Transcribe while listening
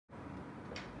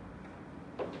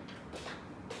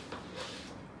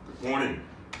Morning.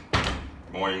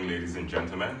 Morning, ladies and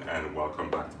gentlemen, and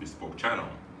welcome back to Bespoke channel,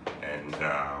 and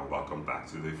welcome back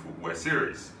to the footwear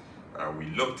series. We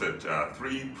looked at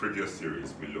three previous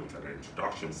series. We looked at an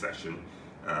introduction session,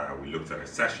 we looked at a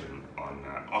session on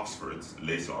Oxfords,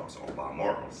 lace-ups or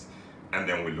Balmorals, and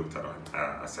then we looked at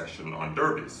a session on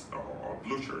derbies or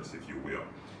blue shirts, if you will.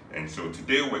 And so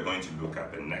today we're going to look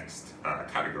at the next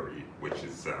category, which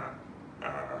is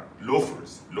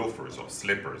loafers or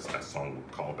slippers, as some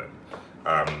would call them.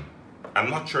 I'm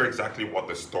not sure exactly what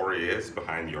the story is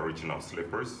behind the origin of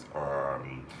slippers.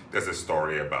 There's a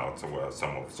story about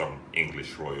some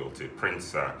English royalty,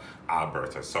 Prince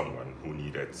Albert or someone who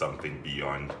needed something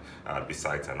beyond,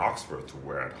 besides an Oxford to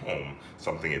wear at home,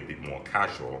 something a bit more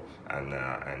casual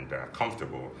and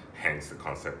comfortable, hence the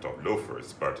concept of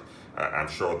loafers. But I'm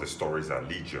sure the stories are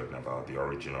legion about the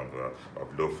origin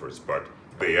of loafers, but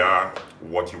they are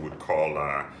what you would call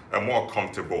a more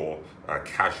comfortable,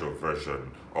 casual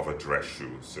version of a dress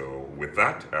shoe. So with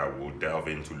that, we'll delve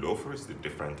into loafers, the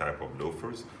different type of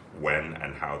loafers, when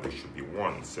and how they should be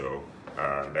worn. So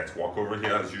let's walk over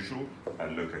here as usual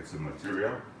and look at some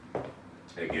material.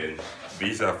 Again,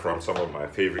 these are from some of my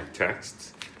favorite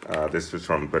texts. This was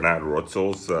from Bernard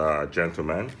Rotzel's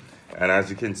Gentleman. And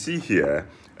as you can see here,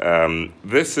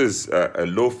 this is a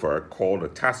loafer called a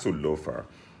tassel loafer.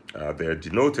 They're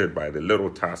denoted by the little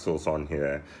tassels on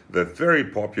here. They're very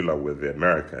popular with the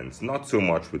Americans, not so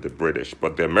much with the British,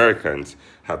 but the Americans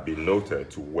have been noted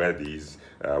to wear these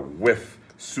with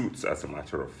suits, as a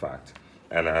matter of fact.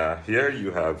 And here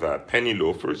you have penny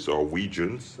loafers or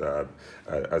Weejuns,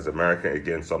 as American,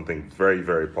 again, something very,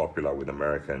 very popular with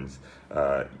Americans,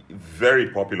 very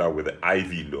popular with the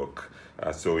Ivy look.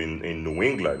 So in New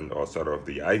England, or sort of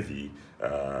the Ivy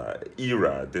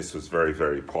era, this was very,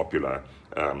 very popular,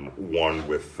 worn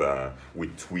with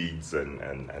tweeds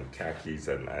and khakis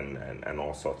and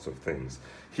all sorts of things.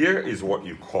 Here is what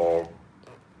you call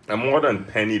a modern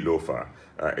penny loafer.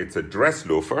 It's a dress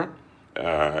loafer.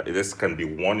 This can be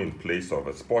worn in place of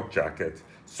a sport jacket.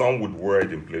 Some would wear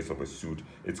it in place of a suit.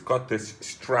 It's got this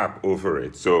strap over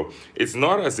it, so it's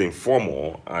not as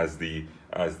informal as the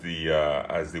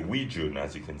Weejun,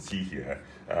 as you can see here,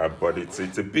 but it's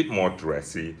a bit more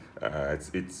dressy.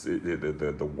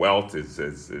 The welt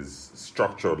is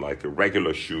structured like a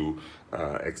regular shoe,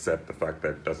 except the fact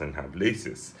that it doesn't have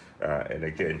laces. And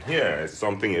again, here is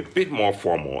something a bit more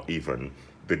formal even.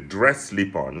 The dress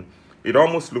slip-on, it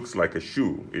almost looks like a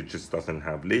shoe. It just doesn't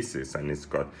have laces, and it's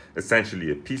got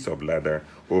essentially a piece of leather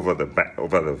over the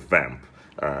vamp.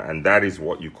 And that is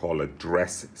what you call a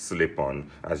dress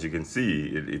slip-on. As you can see,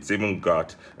 it's even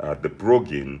got the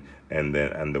broguing and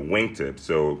the wingtip.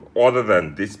 So other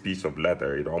than this piece of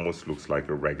leather, it almost looks like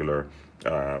a regular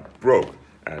brogue.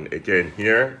 And again,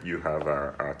 here you have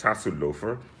our tassel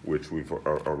loafer, which we've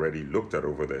already looked at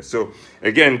over there. So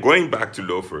again, going back to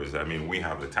loafers, I mean, we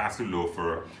have the tassel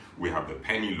loafer, we have the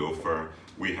penny loafer,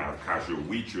 we have casual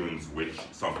Weejuns, which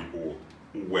some people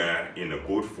wear in a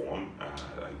boat form,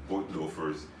 like boat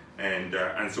loafers, and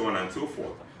so on and so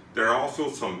forth. There are also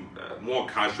some more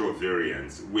casual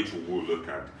variants, which we'll look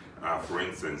at. For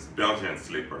instance, Belgian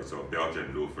slippers or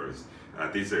Belgian loafers.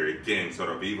 These are, again, sort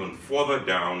of even further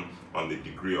down on the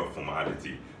degree of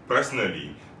formality.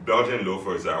 Personally, Belgian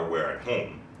loafers I wear at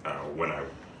home when I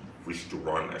wish to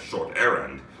run a short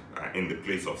errand in the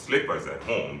place of slippers at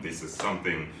home. This is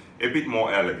something a bit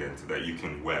more elegant that you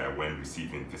can wear when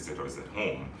receiving visitors at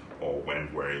home, or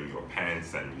when wearing your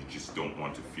pants and you just don't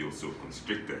want to feel so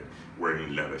constricted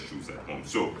wearing leather shoes at home.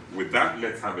 So with that,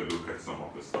 let's have a look at some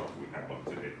of the stuff we have on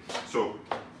today. So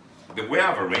the way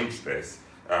I've arranged this,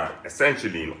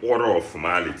 essentially in order of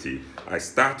formality, I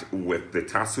start with the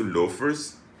tassel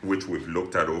loafers, which we've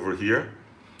looked at over here.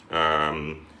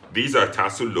 These are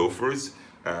tassel loafers.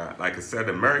 Like I said,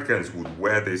 Americans would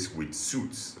wear this with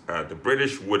suits. The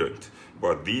British wouldn't,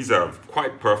 but these are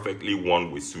quite perfectly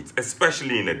worn with suits,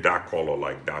 especially in a dark color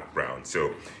like dark brown.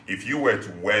 So if you were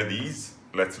to wear these,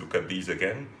 let's look at these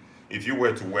again. If you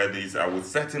were to wear these, I would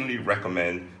certainly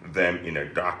recommend them in a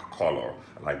dark color,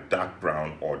 like dark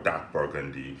brown or dark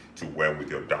burgundy, to wear with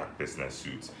your dark business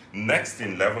suits. Next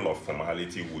in level of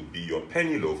formality would be your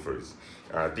penny loafers.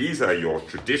 These are your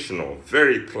traditional,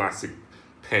 very classic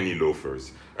penny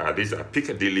loafers. These are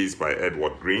Piccadillys by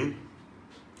Edward Green.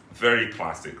 Very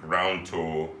classic, round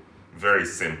toe, very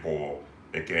simple.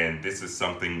 Again, this is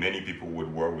something many people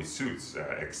would wear with suits,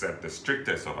 except the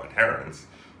strictest of adherents,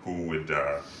 who would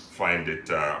find it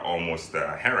almost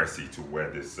heresy to wear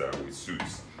this with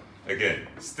suits. Again,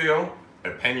 still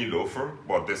a penny loafer,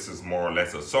 but this is more or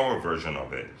less a summer version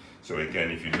of it. So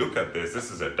again, if you look at this,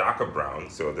 this is a darker brown.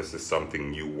 So this is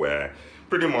something you wear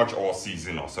pretty much all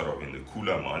season or sort of in the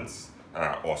cooler months.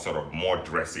 Or sort of more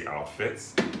dressy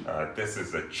outfits. This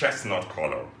is a chestnut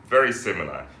color, very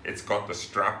similar. It's got the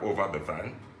strap over the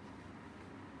van.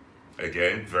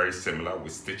 Again, very similar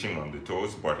with stitching on the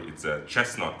toes, but it's a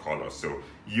chestnut color. So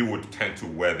you would tend to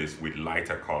wear this with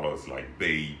lighter colors like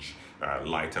beige,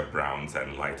 lighter browns,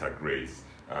 and lighter grays.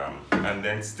 And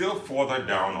then still further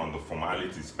down on the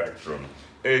formality spectrum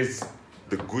is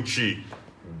the Gucci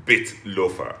Bit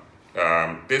Loafer.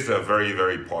 These are very,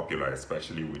 very popular,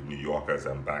 especially with New Yorkers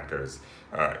and bankers.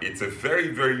 It's a very,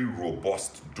 very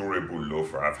robust, durable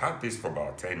loafer. I've had this for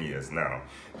about 10 years now.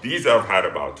 These I've had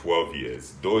about 12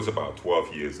 years. Those about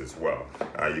 12 years as well.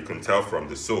 You can tell from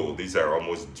the sole, these are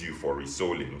almost due for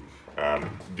resoling.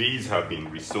 These have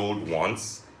been resoled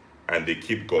once, and they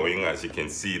keep going. As you can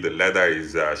see, the leather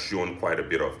is shown quite a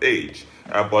bit of age,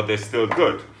 but they're still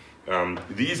good.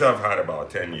 These I've had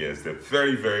about 10 years. They're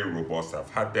very, very robust. I've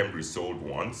had them resold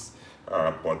once,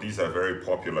 but these are very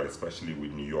popular, especially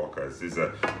with New Yorkers. These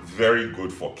are very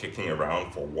good for kicking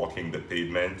around, for walking the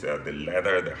pavement. The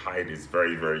leather, the hide is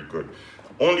very, very good.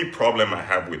 Only problem I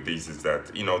have with these is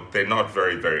that, you know, they're not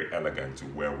very, very elegant to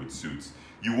wear with suits.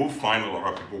 You will find a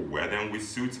lot of people wear them with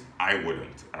suits. I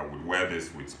wouldn't. I would wear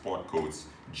this with sport coats,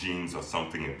 jeans, or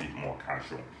something a bit more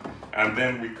casual. And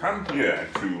then we come here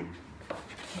to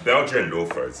Belgian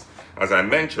loafers. As I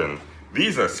mentioned,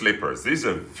 these are slippers. These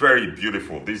are very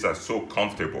beautiful. These are so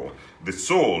comfortable. The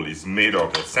sole is made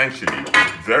of essentially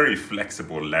very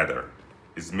flexible leather.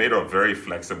 It's made of very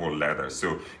flexible leather.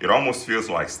 So it almost feels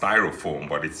like styrofoam,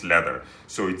 but it's leather.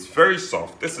 So it's very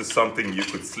soft. This is something you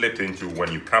could slip into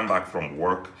when you come back from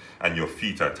work and your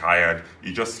feet are tired.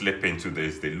 You just slip into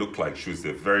this. They look like shoes.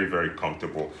 They're very, very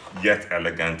comfortable, yet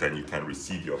elegant, and you can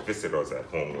receive your visitors at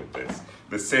home with this.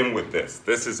 The same with this.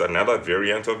 This is another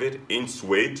variant of it in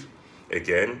suede.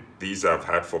 Again, these I've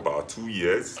had for about 2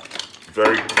 years.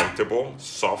 Very comfortable,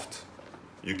 soft.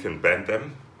 You can bend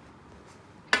them.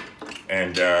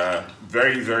 And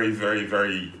very, very, very,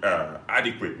 very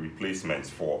adequate replacements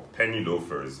for penny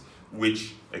loafers,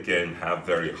 which again have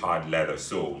very hard leather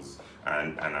soles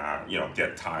and you know,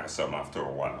 get tiresome after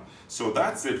a while. So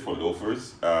that's it for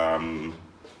loafers.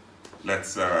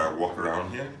 Let's walk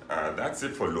around here. That's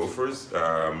it for loafers.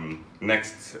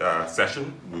 Next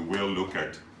session, we will look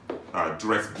at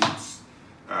dress boots.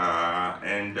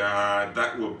 And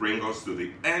that will bring us to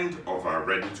the end of our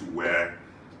ready-to-wear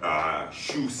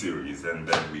shoe series, and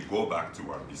then we go back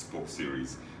to our bespoke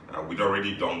series. We'd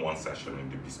already done one session in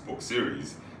the bespoke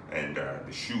series, and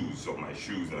the shoes of my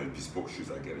shoes and the bespoke shoes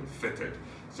are getting fitted.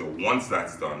 So once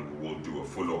that's done, we will do a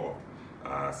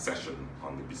follow-up session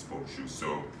on the bespoke shoes.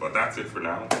 So, but that's it for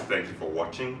now. Thank you for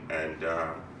watching, and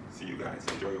see you guys.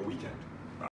 Enjoy your weekend.